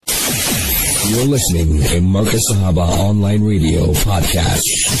You're listening to Marcus Sahaba Online Radio Podcast.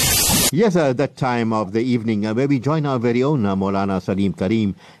 Yes, that time of the evening where we join our very own Maulana Salim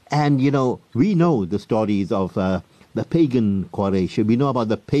Karim. And, we know the stories of the pagan Quraysh. We know about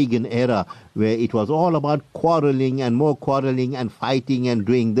the pagan era where it was all about quarreling and more quarreling and fighting and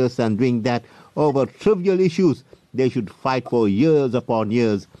doing this and doing that over trivial issues. They should fight for years upon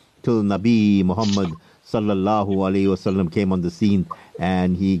years till Nabi Muhammad sallallahu alayhi wasallam came on the scene,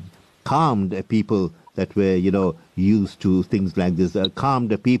 and he calmed people that were, used to things like this,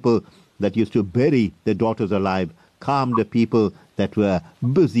 calmed the people that used to bury their daughters alive, calmed the people that were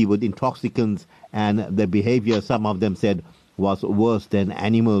busy with intoxicants, and the behavior, some of them said, was worse than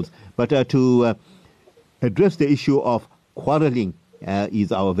animals. But to address the issue of quarreling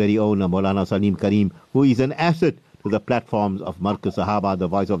is our very own Maulana Salim Karim, who is an asset to the platforms of Marcus Sahaba, the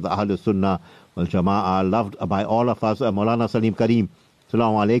voice of the Ahlul Sunnah wal Jama'ah, loved by all of us. Maulana Salim Karim,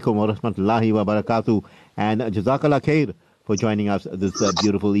 Assalamu alaikum wa rahmatullahi wa barakatuh, and Jazakallah khair for joining us this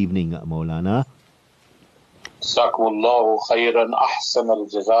beautiful evening, Maulana. Jazakumullahu khairan ahsan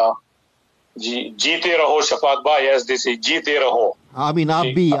al-jaza. Jeete raho Shafat bhai, as they say, jeete raho. Amin,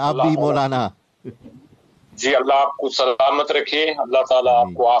 abbi Maulana. जी अल्लाह आपको सलामत रखे, अल्लाह ताला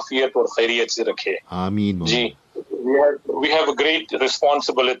आपको आफियत और खैरियत से रखे. Amin. Ji, we have a great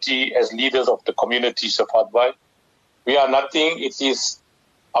responsibility as leaders of the community, Shafat bhai. We are nothing. It is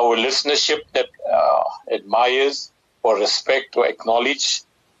our listenership that admires or respect or acknowledge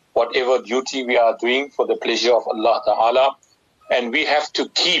whatever duty we are doing for the pleasure of Allah Ta'ala. And we have to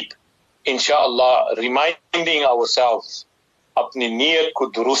keep, inshallah, reminding ourselves, apni niyat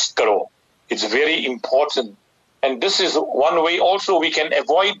ko durust karo. It's very important. And this is one way also we can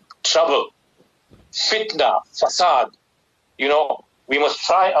avoid trouble, fitna, fasad. We must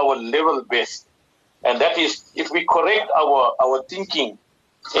try our level best. And that is, if we correct our thinking,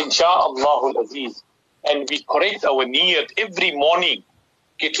 insha'Allah al-Aziz, and we correct our niyat every morning,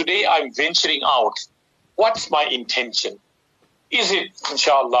 okay, today I'm venturing out. What's my intention? Is it,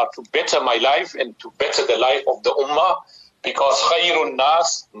 inshallah, to better my life and to better the life of the ummah? Because khayrun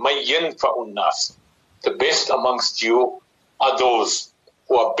nas mayyan fa'un nas. The best amongst you are those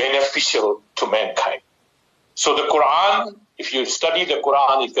who are beneficial to mankind. So the Quran, if you study the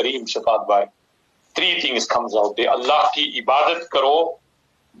Quran al-Karim, Shafat bhai, three things comes out there. Allah ki ibadat karo,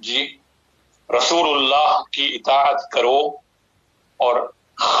 ji, Rasulullah ki itaat karo, और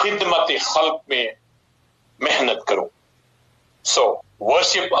खिदमत खल्क में मेहनत करो. So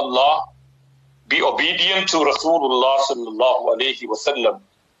worship Allah, be obedient to Rasulullah sallallahu alayhi wasallam,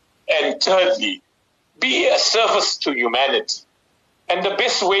 and thirdly, be a service to humanity. And the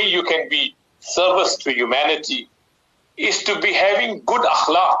best way you can be service to humanity is to be having good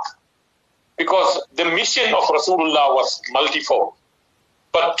akhlaq, because the mission of Rasulullah was multifold,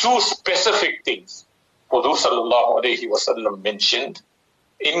 but two specific things Hudur sallallahu alayhi wasallam mentioned.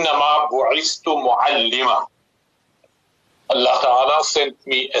 Innama bu'istu mu'allima. Allah Ta'ala sent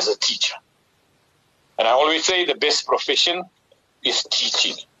me as a teacher. And I always say the best profession is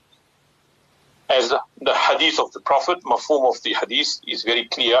teaching. As the hadith of the Prophet, mafhum of the hadith is very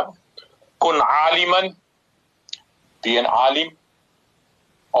clear. Kun aliman, be an alim,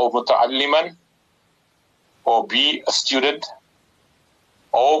 or muta'alliman, or be a student,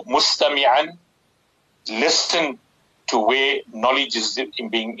 or mustami'an, listen to where knowledge is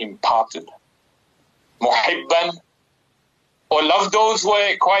being imparted. Muhibban, or love those who are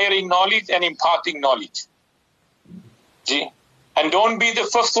acquiring knowledge and imparting knowledge. And don't be the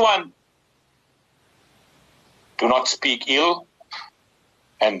first one. Do not speak ill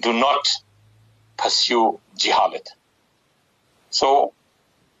and do not pursue jihalat. So,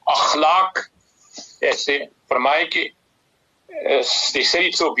 akhlaq, ऐसे फरमाए कि they say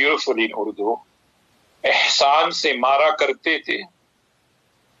it so beautifully in Urdu, एहसान से मारा करते थे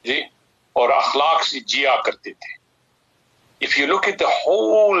जी, और अखलाक से जिया करते थे. If you look at the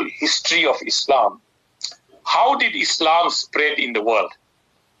whole history of Islam, how did Islam spread in the world?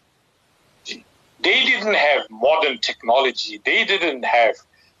 They didn't have modern technology. They didn't have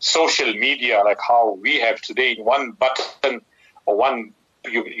social media like how we have today. In one button or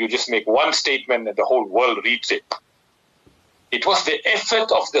you just make one statement and the whole world reads it. It was the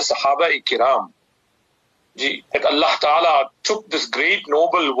effort of the Sahaba-i-Kiram that Allah Ta'ala took this great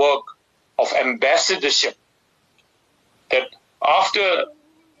noble work of ambassadorship, that after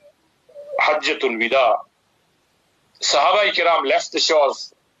Hajjatul Wida, Sahaba-i-Kiram left the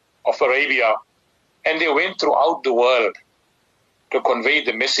shores of Arabia and they went throughout the world to convey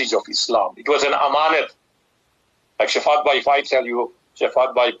the message of Islam. It was an amanat. Like Shafat bhai, if I tell you,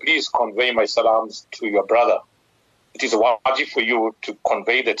 Shafat bhai, please convey my salams to your brother, it is wajib for you to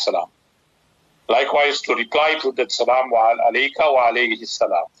convey that salam. Likewise, to reply to that salam, wa alayka wa alayhi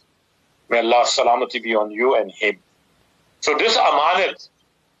salam. May Allah's salamati be on you and him. So this amanat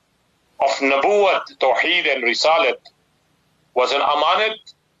of Nabuwat, Tawheed and Risalat was an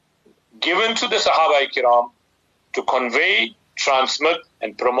amanat given to the Sahaba Kiram to convey, transmit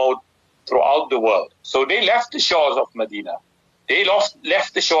and promote throughout the world. So they left the shores of Medina. They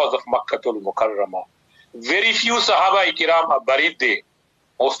left the shores of Makkatul Mukarramah. Very few Sahaba Kiram are buried there.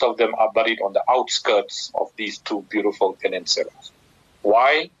 Most of them are buried on the outskirts of these two beautiful peninsulas.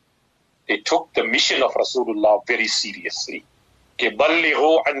 Why? They took the mission of Rasulullah very seriously. I don't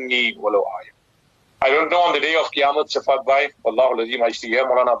know on the day of Qiyamah, Shafat Bhai, Wallahu Lazim, I used to hear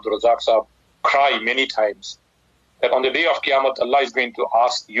Maulana Abdul Razak Sahab cry many times that on the day of Qiyamah, Allah is going to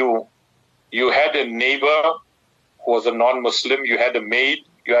ask you, you had a neighbor who was a non-Muslim, you had a maid,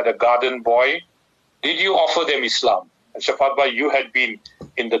 you had a garden boy, did you offer them Islam? And Shafat Bhai, you had been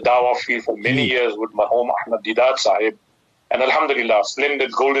in the Dawah field for many years with Marhum Ahmad Didat Sahib, and Alhamdulillah,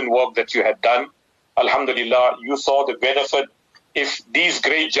 splendid golden work that you had done. Alhamdulillah, you saw the benefit. If these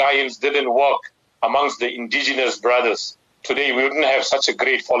great giants didn't work amongst the indigenous brothers, today we wouldn't have such a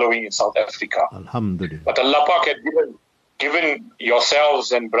great following in South Africa. Alhamdulillah. But Allah Pak had given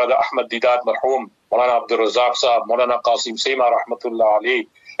yourselves and Brother Ahmad Didat Marhum, Maulana Abdul Razak Sahab, Maulana Qasim Sema Rahmatullah Alayhi,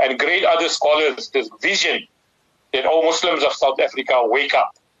 and great other scholars, this vision that all Muslims of South Africa wake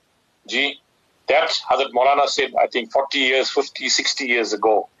up. That Hazrat Maulana said, I think 40 years, 50, 60 years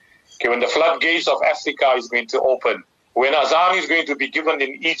ago. Okay, when the floodgates of Africa is going to open, when Azan is going to be given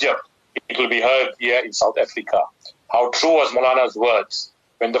in Egypt, it will be heard here in South Africa. How true was Maulana's words.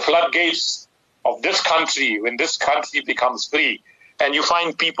 When the floodgates of this country, when this country becomes free, and you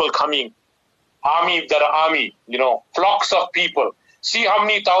find people coming, army after army, flocks of people. See how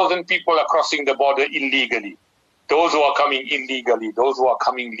many thousand people are crossing the border illegally. Those who are coming illegally, those who are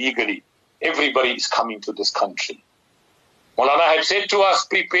coming legally. Everybody is coming to this country. Maulana had said to us,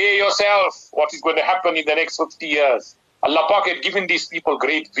 prepare yourself what is going to happen in the next 50 years. Allah Pak had given these people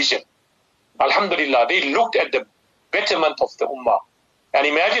great vision. Alhamdulillah, they looked at the betterment of the Ummah. And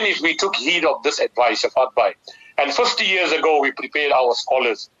imagine if we took heed of this advice, Shafat Bhai. And 50 years ago, we prepared our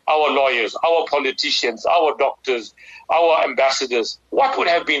scholars, our lawyers, our politicians, our doctors, our ambassadors. What would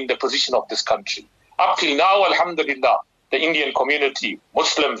have been the position of this country? Up till now, Alhamdulillah, the Indian community,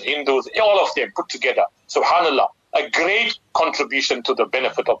 Muslims, Hindus, all of them put together, subhanallah, a great contribution to the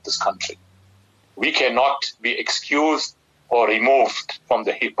benefit of this country. We cannot be excused or removed from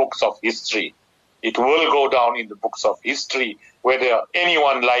the books of history. It will go down in the books of history, whether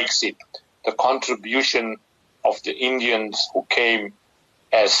anyone likes it. The contribution of the Indians who came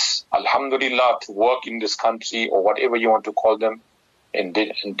as, alhamdulillah, to work in this country, or whatever you want to call them,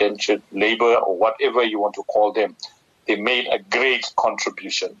 indentured labor, or whatever you want to call them, they made a great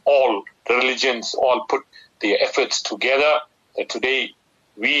contribution. All religions, all put their efforts together, that today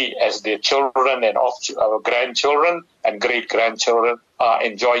we as their children and our grandchildren and great-grandchildren are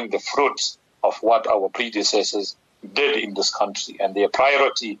enjoying the fruits of what our predecessors did in this country. And their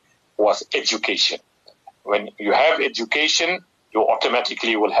priority was education. When you have education, you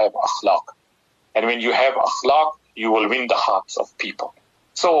automatically will have akhlaq. And when you have akhlaq, you will win the hearts of people.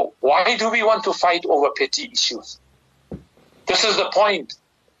 So why do we want to fight over petty issues? This is the point.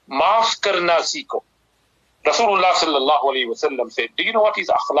 Maaf karna seeko. Rasulullah sallallahu alayhi wa sallam said, do you know what is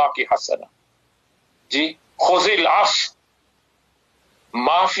akhlaq-i hasana? Khuzil af.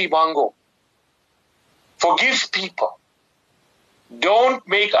 Maafi mango. Forgive people. Don't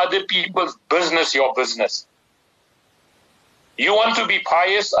make other people's business your business. You want to be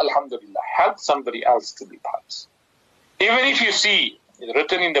pious, alhamdulillah. Help somebody else to be pious. Even if you see,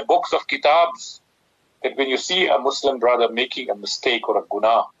 written in the books of kitabs, that when you see a Muslim brother making a mistake or a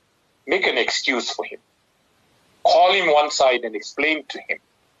guna, make an excuse for him. Call him one side and explain to him.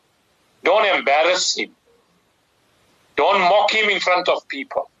 Don't embarrass him. Don't mock him in front of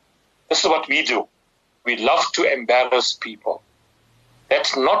people. This is what we do. We love to embarrass people.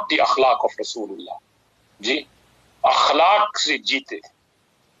 That's not the akhlaq of Rasulullah. Akhlaq se jeete.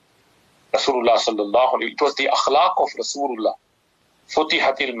 Rasulullah sallallahu alayhi. It was the akhlaq of Rasulullah.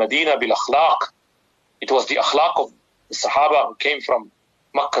 Futihatil Madina bil akhlaq. It was the akhlaq of the Sahaba who came from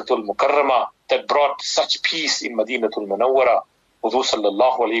Makkatul Mukarramah that brought such peace in Madinatul Munawwara. Hudur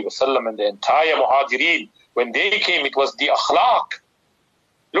sallallahu alayhi wa sallam and the entire Muhajirin, when they came, it was the akhlaq.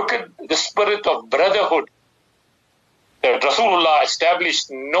 Look at the spirit of brotherhood that Rasulullah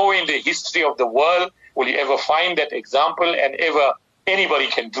established. Knowing the history of the world, will you ever find that example, and ever anybody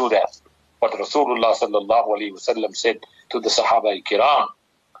can do that? But Rasulullah sallallahu alayhi wa sallam said to the Sahaba Kiram,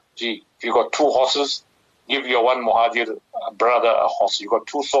 if you got 2 horses, give your one Muhajir brother a horse. You got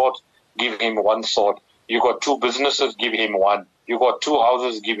 2 swords, give him one sword. You got two businesses, give him one. You got two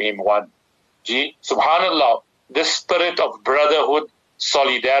houses, give him one. Gee, subhanallah, this spirit of brotherhood,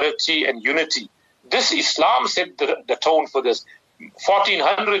 solidarity and unity. This Islam set the tone for this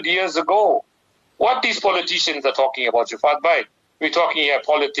 1400 years ago. What these politicians are talking about, Shafat Bhai? We're talking here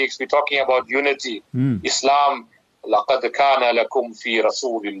politics, we're talking about unity. Islam, لَقَدْ كَانَ لَكُمْ فِي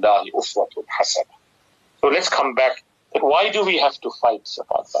رَسُولِ اللَّهِ أُسْوَةٌ حَسَنَةٌ. So let's come back. Why do we have to fight,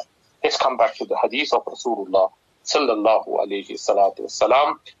 Shafat Bhai? Let's come back to the hadith of Rasulullah sallallahu alayhi salatu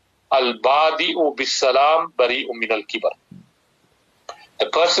wasalam. Al-badi'u bis-salam bari'u min al-kibar. The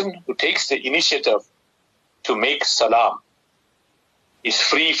person who takes the initiative to make salam is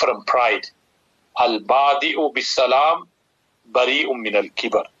free from pride. Al-badi'u bis-salam bari'u min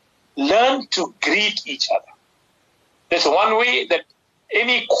al-kibar. Learn to greet each other. There's one way that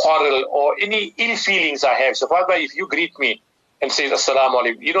any quarrel or any ill feelings I have, so Father, if you greet me and say Assalamu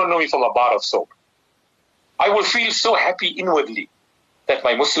alaikum, you don't know me from a bar of soap, I will feel so happy inwardly that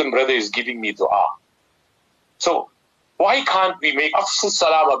my Muslim brother is giving me dua. So why can't we make afsu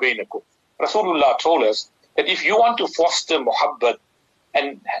salama bainakum? Rasulullah told us that if you want to foster muhabbat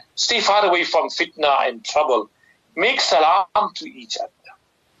and stay far away from fitna and trouble, make salam to each other.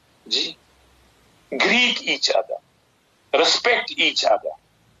 Gee. Greet each other. Respect each other.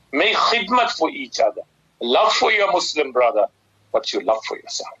 Make khidmat for each other. Love for your Muslim brother, what you love for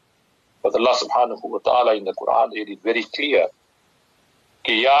yourself. But Allah subhanahu wa ta'ala in the Quran made it very clear.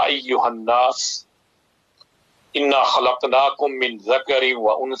 Ya ayyuhan nas, inna khalaqnakum min dhakarin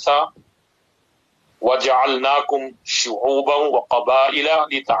wa untha, wa ja'alnakum shu'uban wa qabaila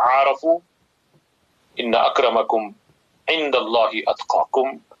lita'arafu, inna akramakum inda Allahi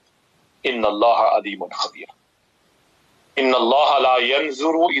atqakum, inna Allaha alimun khabir. Inna Allah la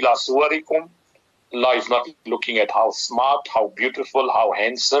yanzuru ila suwarikum. Allah is not looking at how smart, how beautiful, how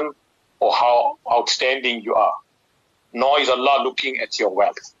handsome, or how outstanding you are. Nor is Allah looking at your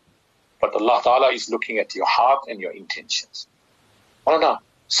wealth. But Allah Ta'ala is looking at your heart and your intentions. Oh no,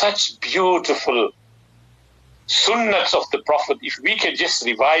 such beautiful sunnats of the Prophet, if we can just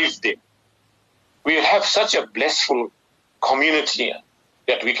revive them, we will have such a blissful community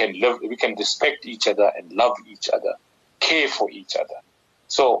that we can live, we can respect each other and love each other, care for each other.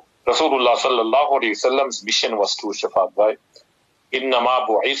 So Rasulullah sallallahu alayhi wasallam's mission was to Shafat Bhai, innama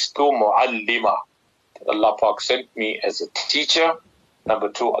bu'istu mu'allima. Allah Pak sent me as a teacher. Number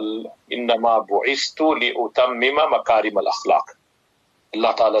two, innama bu'istu li'utammima makarim al-akhlaq.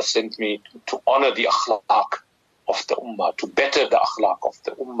 Allah Ta'ala sent me to honor the akhlaq of the ummah, to better the akhlaq of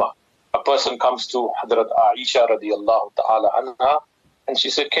the ummah. A person comes to Hadrat Aisha radiyallahu ta'ala anha, and she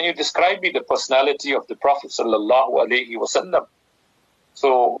said, can you describe me the personality of the Prophet sallallahu alayhi wasallam?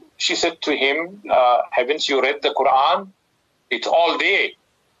 So she said to him, haven't you read the Quran? It's all there.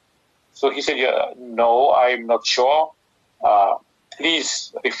 So he said, no, I'm not sure.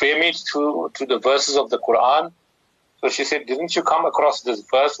 Please refer me to the verses of the Quran. So she said, didn't you come across this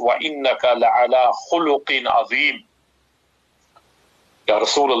verse? وَإِنَّكَ لَعَلَىٰ خُلُقٍ عَظِيمٍ. Ya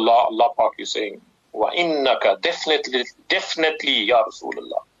Rasulullah, Allah Pak is saying, وَإِنَّكَ definitely, Ya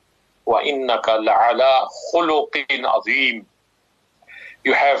Rasulullah. وَإِنَّكَ لَعَلَىٰ خُلُقٍ عَظِيمٍ.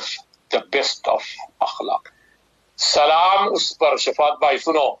 You have the best of akhlaq. Salam us par, Shafat Bhai,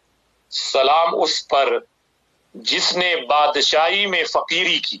 suno. Salam us par jisne badshahi mein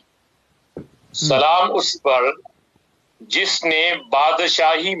faqiri ki. Salam us par jisne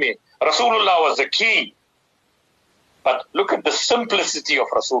badshahi mein. Rasulullah was a king. But look at the simplicity of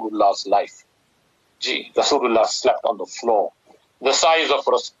Rasulullah's life. Gee, Rasulullah slept on the floor. The size of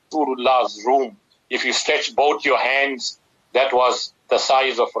Rasulullah's room, if you stretch both your hands, that was the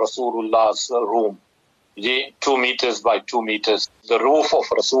size of Rasulullah's room. 2 meters by 2 meters. The roof of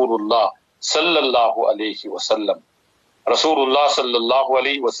Rasulullah sallallahu alayhi wasallam. Rasulullah sallallahu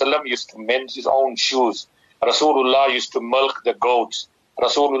alayhi wasallam used to mend his own shoes. Rasulullah used to milk the goats.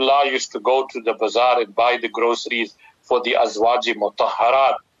 Rasulullah used to go to the bazaar and buy the groceries for the azwaji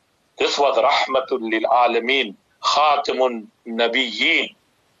mutahharat. This was rahmatul lil alameen, khatamun nabiyyin.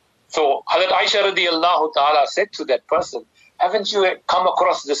 So Hazrat Aisha radiyallahu ta'ala said to that person, haven't you come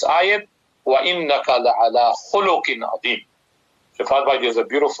across this ayat? وَإِنَّكَ لَعَلَىٰ خُلُقٍ عَظِيمٍ. Shafat Bhai, there's a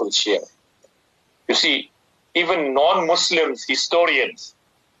beautiful share. You see, even non-Muslims, historians,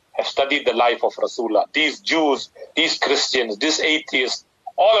 have studied the life of Rasulullah. These Jews, these Christians, these atheists,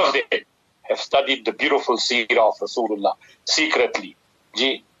 all of them have studied the beautiful seerah of Rasulullah secretly.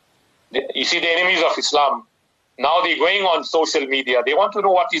 You see, the enemies of Islam, now they're going on social media. They want to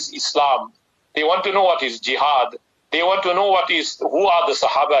know what is Islam. They want to know what is jihad. They want to know who are the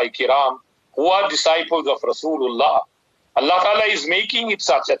Sahaba Kiram, who are disciples of Rasulullah. Allah Ta'ala is making it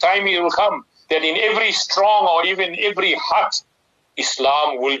such. A time it will come that in every strong or even every hut,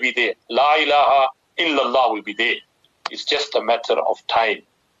 Islam will be there. La ilaha illallah will be there. It's just a matter of time.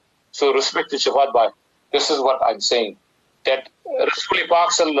 So respected Shafat Bhai, this is what I'm saying. That Rasul Pak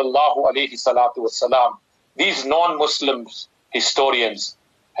sallallahu alayhi salatu wasalam, these non-Muslims, historians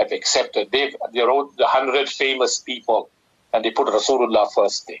have accepted. They wrote the 100 famous people and they put Rasulullah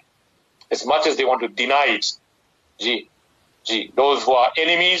first there. As much as they want to deny it, those who are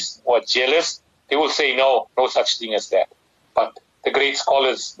enemies or jealous, they will say no such thing as that. But the great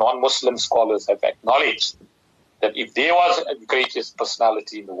scholars, non-Muslim scholars, have acknowledged that if there was a greatest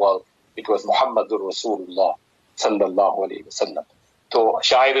personality in the world, it was Muhammadur Rasulullah sallallahu alayhi wasallam. So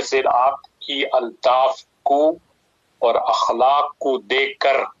शायर said, आपकी अल्ताफ को और अखलाक को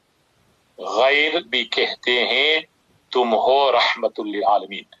देखकर गैर भी कहते हैं तुम हो रहमतुल लिल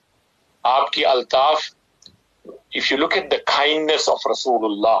आलमीन. आपकी Altaf, if you look at the kindness of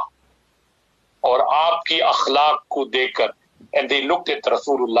Rasulullah, or आपकी अखलाक को देखकर, and they looked at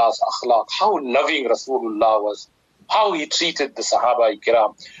Rasulullah's akhlaq, how loving Rasulullah was, how he treated the Sahaba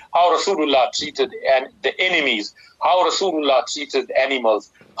Ikram, how Rasulullah treated the enemies, how Rasulullah treated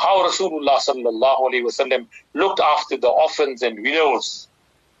animals, how Rasulullah sallallahu alayhi wasallam looked after the orphans and widows.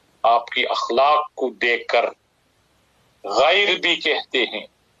 आपकी अखलाक को देखकर गैर भी कहते हैं.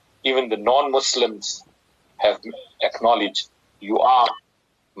 Even the non-Muslims have acknowledged you are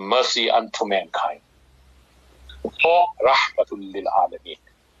mercy unto mankind. For rahmatul lil alameen.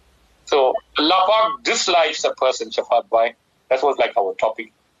 So Allah Pak dislikes a person, Shafat Bhai. That was like our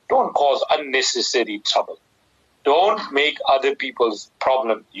topic. Don't cause unnecessary trouble. Don't make other people's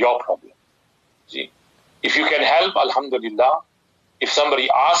problem your problem. See, if you can help, alhamdulillah. If somebody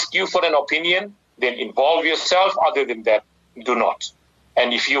asks you for an opinion, then involve yourself. Other than that, do not.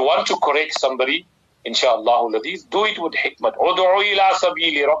 And if you want to correct somebody, inshallah, do it with hikmat. Udu'u ila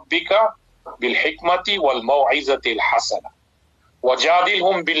sabili rabbika bil hikmati wal maw'izati al hasana.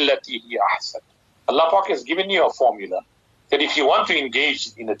 Wajadilhum billati hiya ahsan. Allah Pak has given you a formula that if you want to engage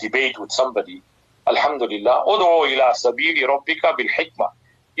in a debate with somebody, alhamdulillah, udu'u ila sabili rabbika bil hikmah.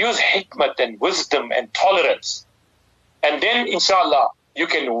 Use hikmat and wisdom and tolerance. And then, inshallah, you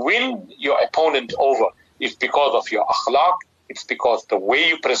can win your opponent over. It's because of your akhlaq. It's because the way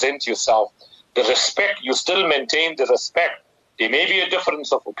you present yourself, the respect, you still maintain the respect. There may be a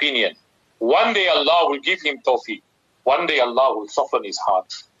difference of opinion. One day Allah will give him tawfiq. One day Allah will soften his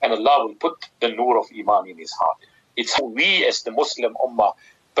heart. And Allah will put the nur of Iman in his heart. It's how we as the Muslim Ummah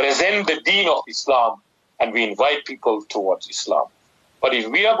present the deen of Islam and we invite people towards Islam. But if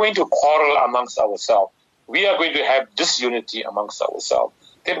we are going to quarrel amongst ourselves, we are going to have disunity amongst ourselves,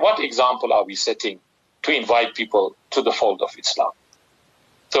 then what example are we setting to invite people to the fold of Islam?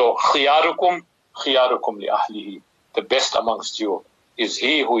 So, khiyarukum li ahlihi. The best amongst you is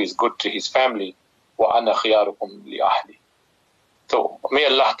he who is good to his family. Wa ana khiyarukum li ahli. So, may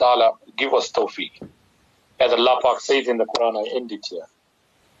Allah Ta'ala give us tawfiq. As Allah Pak says in the Quran, I end it here.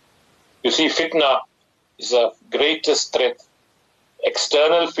 You see, fitna is the greatest threat.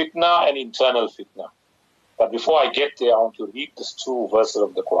 External fitna and internal fitna. But before I get there, I want to read these two verses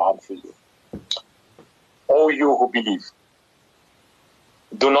of the Quran for you. O you who believe,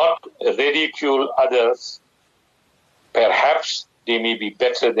 do not ridicule others. Perhaps they may be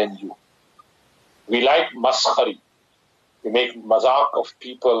better than you. We like maskhari. We make mazak of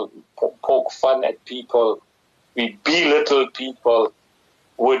people, poke fun at people. We belittle people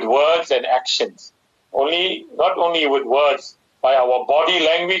with words and actions. Not only with words, by our body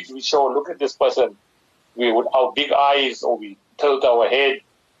language, we show, look at this person. With our big eyes, or we tilt our head,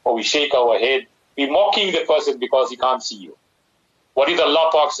 or we shake our head. We're mocking the person because he can't see you. What is Allah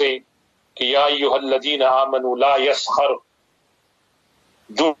Pak saying? Ya ayyuhalladheena amanu la yaskhar.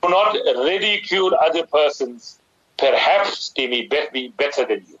 Do not ridicule other persons. Perhaps they may be better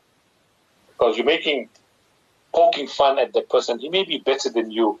than you. Because you're poking fun at that person. He may be better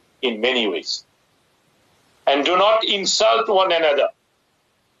than you in many ways. And do not insult one another.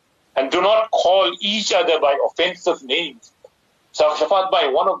 And do not call each other by offensive names. So, Shafat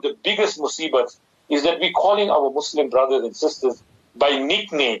Bhai, one of the biggest musibats is that we're calling our Muslim brothers and sisters by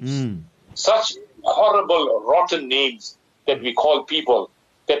nicknames. Such horrible, rotten names that we call people,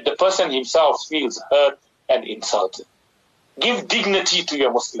 that the person himself feels hurt and insulted. Give dignity to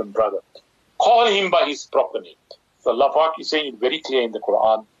your Muslim brother. Call him by his proper name. So Allah Pak is saying it very clear in the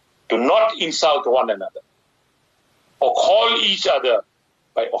Quran. Do not insult one another. Or call each other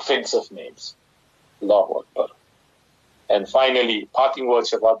by offensive names. Allahu Akbar. And finally, parting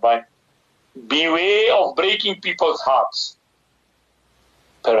words, Shafat Bhai. Beware of breaking people's hearts.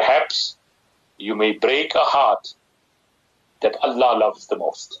 Perhaps you may break a heart that Allah loves the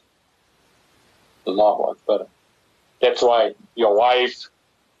most. Allahu Akbar. That's why your wife,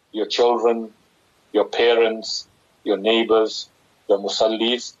 your children, your parents, your neighbors, your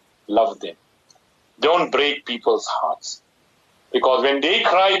musallis, love them. Don't break people's hearts. Because when they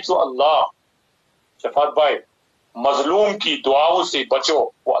cry to Allah, Shafat bhai, mazloom ki du'aon se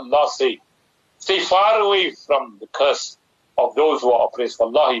bacho, what Allah say. Stay far away from the curse of those who are oppressed.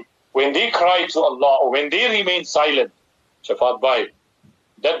 Wallahi, when they cry to Allah or when they remain silent, Shafat bhai,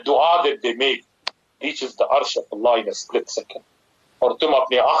 that dua that they make reaches the arsh of Allah in a split second. Aur tum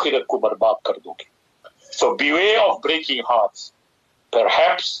apne akhirat ko barbaad kar doge. So beware of breaking hearts.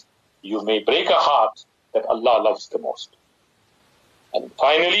 Perhaps you may break a heart that Allah loves the most. And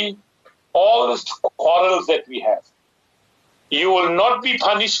finally, all these quarrels that we have, you will not be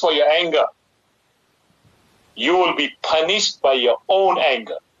punished for your anger. You will be punished by your own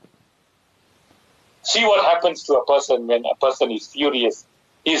anger. See what happens to a person when a person is furious.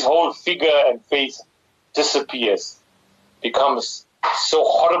 His whole figure and face disappears, becomes so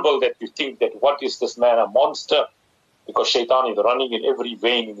horrible that you think that what is this man, a monster? Because shaitan is running in every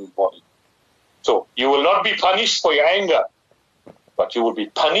vein in his body. So you will not be punished for your anger, but you will be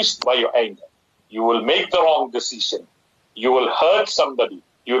punished by your anger. You will make the wrong decision. You will hurt somebody.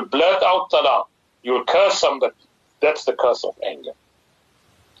 You will blurt out talaq. You will curse somebody. That's the curse of anger.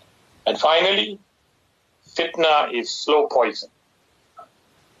 And finally, fitna is slow poison.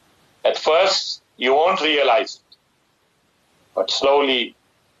 At first, you won't realize it. But slowly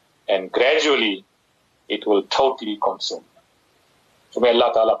and gradually, it will totally consume you. So may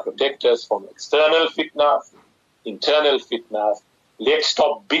Allah Ta'ala protect us from external fitnas, internal fitnas. Let's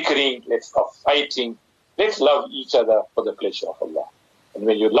stop bickering. Let's stop fighting. Let's love each other for the pleasure of Allah. And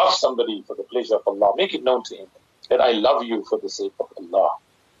when you love somebody for the pleasure of Allah, make it known to him that I love you for the sake of Allah.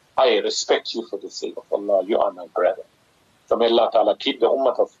 I respect you for the sake of Allah. You are my brother. So may Allah Ta'ala keep the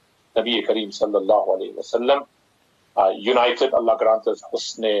ummah of Nabi Karim sallallahu alayhi wa sallam united. Allah grant us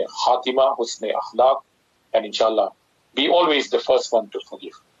husn khatima, husn akhlaq, and inshallah be always the first one to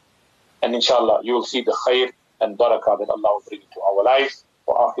forgive. And inshallah you will see the khair and barakah that Allah will bring into our life.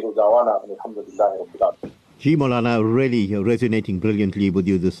 Wa akhiru dawana alhamdulillahi rabbil alamin. Gee, Maulana, really resonating brilliantly with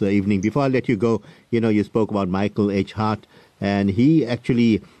you this evening. Before I let you go, you spoke about Michael H. Hart, and he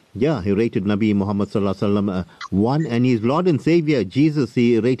actually, he rated Nabi Muhammad sallallahu alaihi wasallam 1, and his Lord and Savior, Jesus,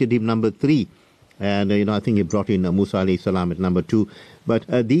 he rated him number 3. And, I think he brought in Musa alayhi salam at number 2. But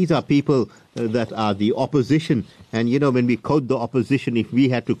these are people that are the opposition. And, when we quote the opposition, if we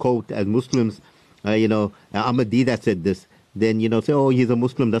had to quote as Muslims, Ahmad Deedat said this, then, say, oh, he's a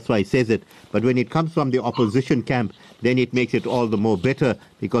Muslim, that's why he says it. But when it comes from the opposition camp, then it makes it all the more better,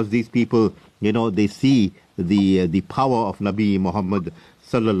 because these people, they see the power of Nabi Muhammad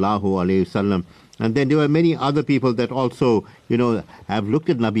sallallahu alayhi wasallam. And then there were many other people that also, have looked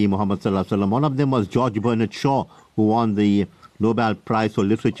at Nabi Muhammad sallallahu alaihi wasallam. One of them was George Bernard Shaw, who won the Nobel Prize for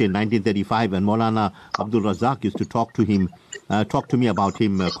Literature in 1935. And Maulana Abdul Razak used to talk to me about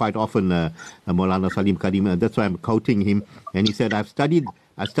him quite often, Maulana Salim Karim. That's why I'm quoting him. And he said, I studied him,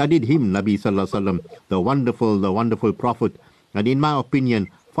 Nabi sallallahu alaihi wasallam, the wonderful prophet. And in my opinion,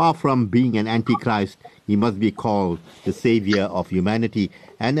 far from being an antichrist, he must be called the savior of humanity.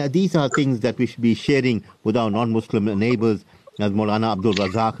 And these are things that we should be sharing with our non-Muslim neighbors. As Maulana Abdul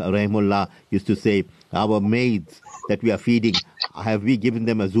Razak Rahimullah used to say, our maids that we are feeding, have we given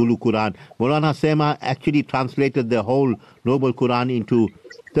them a Zulu Quran? Maulana Sema actually translated the whole Noble Quran into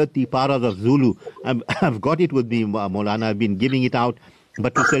 30 paras of Zulu. I've got it with me, Maulana. I've been giving it out,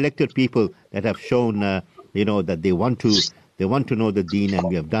 but to selected people that have shown, that they want to know the deen, and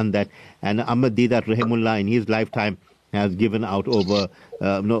we have done that. And Ahmad Deedat Rahimullah in his lifetime has given out over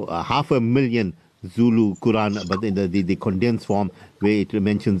 500,000 Zulu Quran, but in the condensed form where it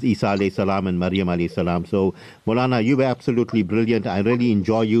mentions Isa alayhi salam and Maryam alayhi salam. So Maulana, you were absolutely brilliant. I really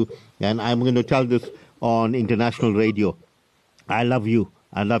enjoy you, and I'm going to tell this on international radio. I love you.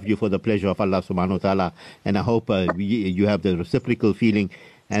 I love you for the pleasure of Allah subhanahu wa ta'ala, and I hope you have the reciprocal feeling,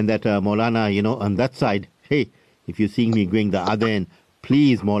 and that Maulana, on that side, hey, if you're seeing me going the other end,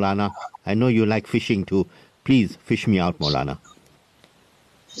 please, Maulana, I know you like fishing too. Please fish me out, Maulana.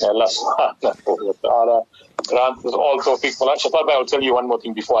 Allah subhanahu wa ta'ala grant us all tawfiq. Shafat, I will tell you one more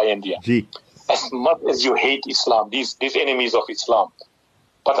thing before I end here. Gee. As much as you hate Islam, these enemies of Islam,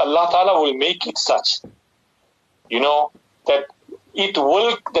 but Allah Ta'ala will make it such, that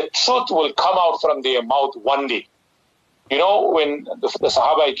the truth will come out from their mouth one day. When the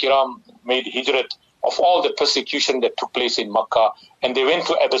Sahaba Kiram made hijrat, of all the persecution that took place in Makkah, and they went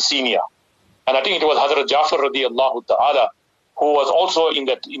to Abyssinia. And I think it was Hazrat Jafar radiallahu ta'ala who was also in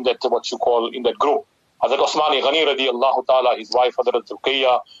that group. Hazrat Osman Ghani radiallahu ta'ala, his wife Hazrat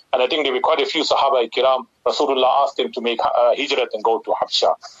Ruqayya, and I think there were quite a few Sahaba Kiram. Rasulullah asked them to make hijrat and go to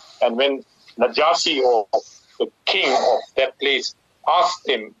Habsha. And when Najashi, or the king of that place, asked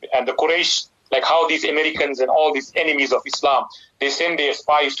him, and the Quraysh, like how these Americans and all these enemies of Islam, they send their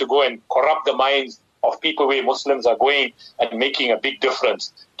spies to go and corrupt the minds of people where Muslims are going and making a big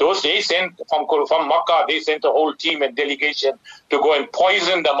difference. They sent from Makkah, they sent a whole team and delegation to go and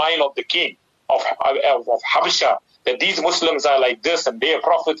poison the mind of the king of Habsha, that these Muslims are like this and their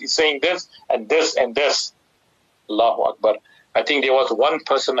prophet is saying this and this and this. Allahu Akbar. I think there was one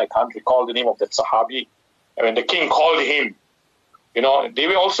person, I can't recall the name of that Sahabi, and when the king called him, they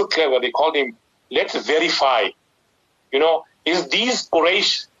were also clever. They called him, let's verify, is these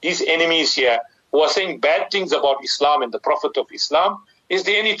Quraysh, these enemies here, who are saying bad things about Islam and the Prophet of Islam, is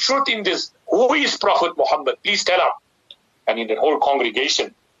there any truth in this? Who is Prophet Muhammad? Please tell us. And in the whole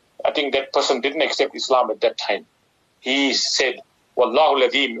congregation, I think that person didn't accept Islam at that time. He said, Wallahu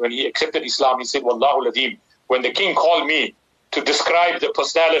Ladim. When he accepted Islam, he said, Wallahu Ladim. When the king called me to describe the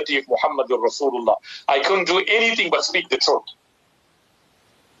personality of Muhammadur Rasulullah, I couldn't do anything but speak the truth.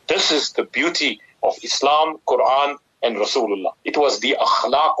 This is the beauty of Islam, Quran, and Rasulullah. It was the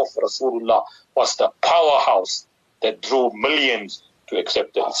akhlaq of Rasulullah, was the powerhouse that drew millions to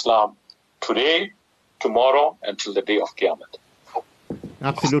accept the Islam today, tomorrow, until the day of Qiyamah.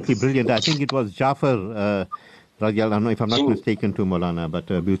 Absolutely brilliant. I think it was Jafar, radiallahu, if I'm not mistaken, to Maulana, but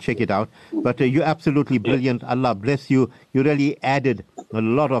we'll check it out. But you're absolutely brilliant. Allah bless you. You really added a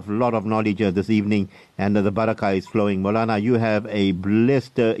lot of knowledge this evening, and the barakah is flowing. Maulana, you have a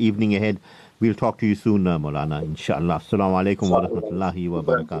blessed evening ahead. We'll talk to you soon, Maulana, inshallah. Assalamu alaikum wa rahmatullahi wa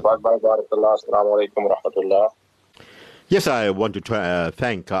barakatuh. Assalamu alaikum wa rahmatullah. Yes, I want to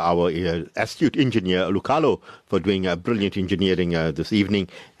thank our astute engineer, Lucalo, for doing brilliant engineering this evening.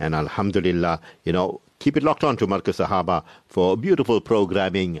 And alhamdulillah, keep it locked on to Markaz Sahaba for beautiful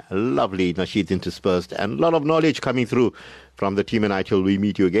programming, lovely nasheeds interspersed, and a lot of knowledge coming through from the team. And I, till we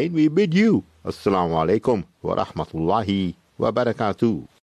meet you again, we bid you Assalamu alaikum wa rahmatullahi wa barakatuh.